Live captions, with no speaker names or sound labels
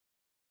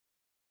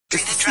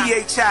It's the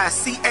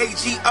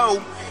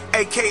THICAGO,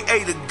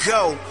 aka the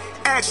Go.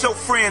 Ask your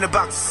friend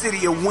about the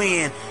city of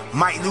Win.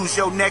 Might lose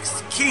your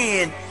next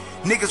kin.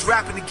 Niggas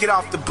rapping to get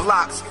off the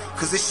blocks,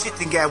 cause this shit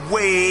done got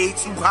way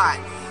too hot.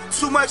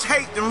 Too much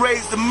hate done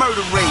raised the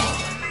murder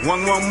rate.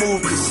 One wrong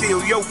move could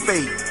seal your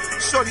fate.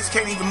 Shorties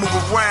can't even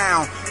move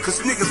around,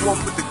 cause niggas won't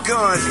put the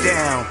guns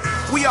down.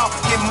 We all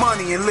can get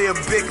money and live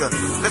bigger.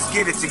 Let's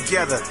get it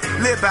together.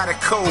 Live by the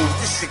code.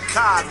 This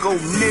Chicago,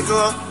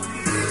 nigga.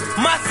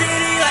 My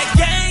city like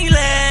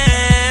gangland.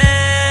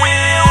 We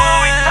know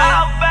what we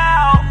talk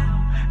about.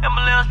 And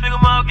my little speaker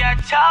mom got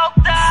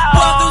choked out.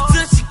 Welcome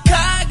to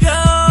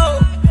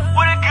Chicago.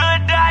 What a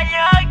good die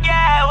young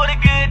guy. What a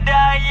good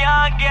die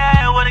young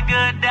guy. What a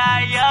good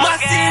die young guy. My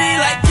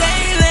city like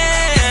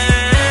gangland.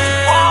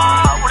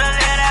 Whoa, what a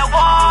let that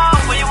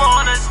walk. Where you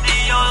wanna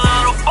see your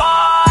little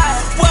boy.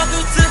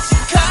 Welcome to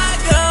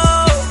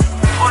Chicago.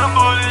 When the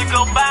bullets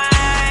go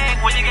bang.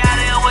 When you got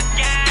it with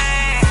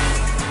gang.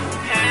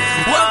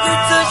 Welcome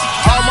to Chicago.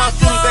 All my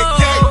shooters, they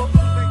gay.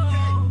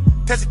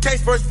 Catch a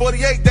case, first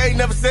 48, they ain't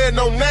never said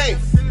no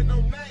names.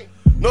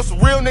 Know some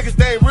real niggas,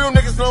 they ain't real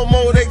niggas no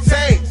more, they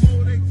change.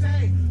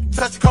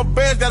 Touch a couple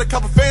bands, got a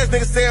couple fans,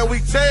 niggas saying we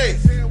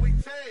changed.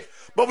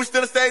 But we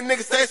still the same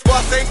niggas, same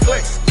squad, same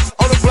clique.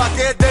 On the block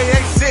every day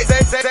ain't shit.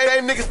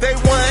 Same niggas, day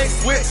one ain't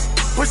switch.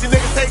 Pussy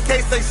niggas, they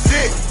can't say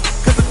shit.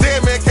 Cause the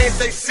dead man can't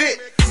say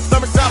shit.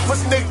 Summer shot,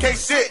 pussy nigga can't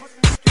shit.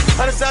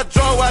 100 shot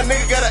draw, why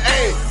nigga gotta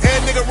aim.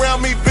 And nigga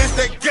around me, bitch,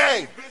 they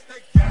gang.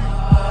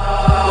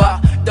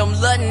 Them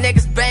little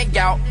niggas bang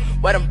out,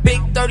 where them big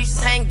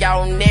 30s hang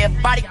out, and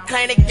everybody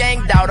claim they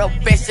ganged out up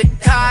in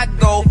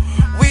Chicago.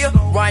 We'll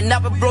run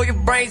up and blow your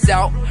brains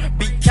out.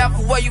 Be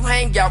careful where you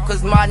hang out,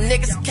 cause my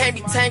niggas can't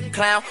be tamed,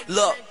 clown.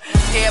 Look,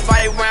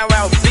 everybody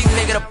round beat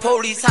nigga, the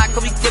police, how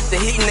come we get the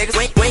heat niggas?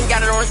 We ain't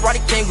got it on us, Roddy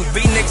King, we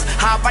beat niggas.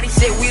 How body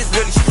shit, we is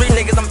really street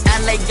niggas. I'm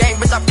LA gang,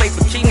 bitch, I play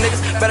for key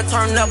niggas. Better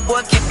turn up,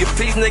 boy, keep your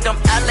peace, nigga. I'm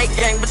LA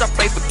gang, bitch, I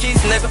play for keys,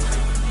 nigga.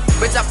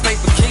 Bitch, I play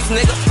for keys,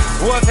 nigga.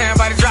 One time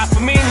by the drop for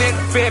me, nigga.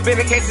 Fair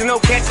vindication, no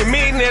catching me,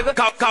 nigga.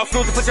 Call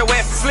school to put your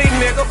ass to sleep,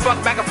 nigga.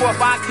 Fuck back and forth,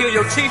 I kill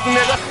your chief,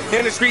 nigga.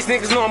 In the streets,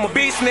 niggas know I'm a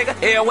beast, nigga.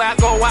 Everywhere I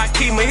go, I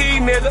keep my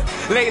heat, nigga.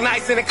 Late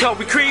nights in the club,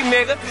 we creep,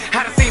 nigga.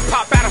 How to see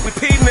pop out if we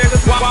pee,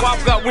 nigga.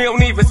 Walk up, we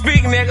don't even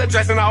speak, nigga.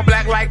 Dressing all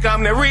black like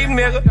I'm the read,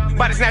 nigga.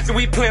 Body snatcher,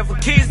 we playing for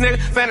keys, nigga.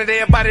 Fan of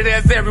everybody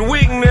that's every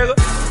week, nigga.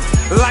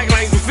 Like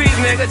language feet,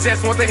 nigga.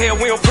 Just want the hell,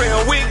 we don't pray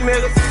on weak,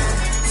 nigga.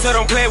 So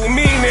don't play with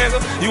me,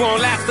 nigga. You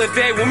won't last a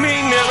day with me,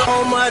 nigga.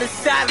 Home of the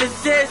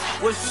savages,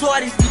 with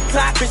shorties be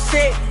clapping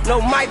shit.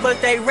 No mic,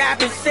 but they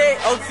rapping shit.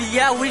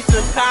 OTL, we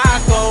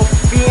Chicago.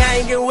 Be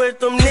hanging with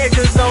them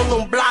niggas on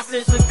them blocks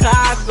in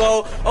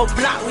Chicago. Oh,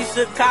 block, we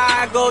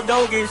Chicago.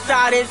 Don't get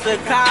shot in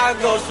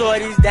Chicago.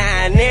 Shorties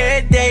dying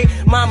every day.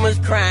 Mama's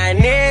crying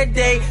every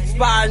day.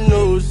 Spot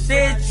news,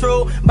 shit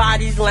true.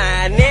 Bodies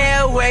lying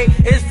every way.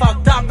 It's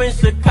fucked up in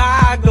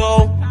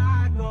Chicago.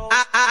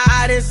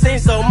 I done seen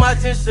so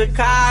much in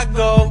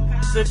Chicago,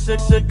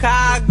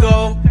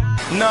 Chicago.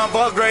 None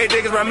but great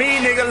niggas around me,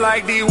 nigga,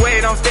 like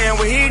Dwyane. I'm staying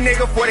with he,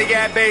 nigga. 40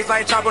 got bass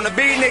like chop on the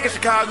beat, nigga.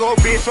 Chicago,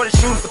 bitch, shorty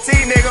shooting for T,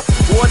 nigga.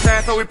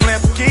 Wartime, so we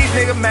playing for keys,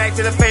 nigga. Mac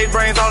to the face,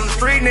 brains all in the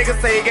street, nigga.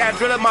 Say you got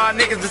driller, my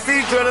niggas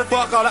deceased driller.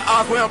 Fuck all the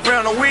odds, we don't pray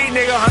on the weed,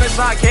 nigga. 100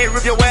 shot, can't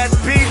rip your ass to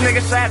peace,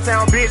 nigga. Shot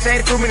town, bitch,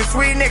 ain't too many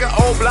sweet, nigga.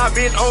 Old block,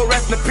 bitch, old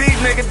rest in peace,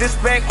 nigga.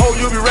 Disrespect, oh,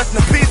 you be resting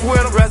in peace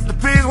with him. Rest in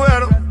peace with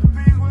him.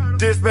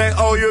 Disrespect,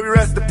 oh, you be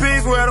rest in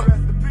peace with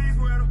him.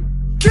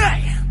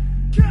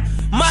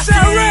 My city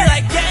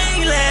like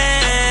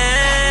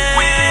gangland.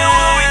 We know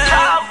what we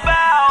talk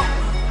about.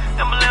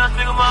 And my little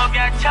speaker mom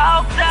got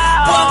choked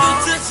out. Welcome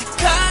to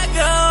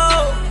Chicago.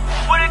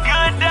 What a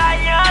good die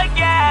young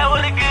guy.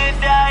 What a good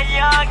die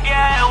young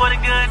guy. What a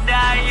good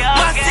die young guy.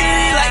 My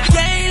city like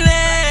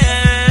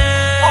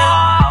gangland.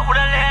 Whoa, what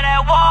a let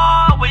that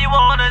walk. Where you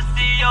wanna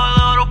see your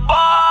little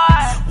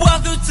boy.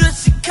 Welcome to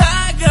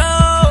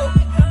Chicago.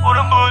 When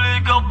the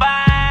bullets go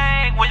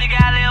bang. When you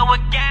got live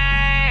with gang.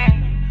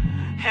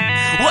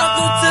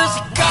 Welcome to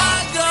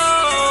Chicago.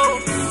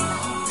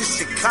 This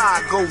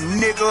Chicago,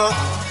 nigga.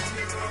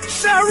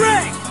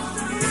 Sharek.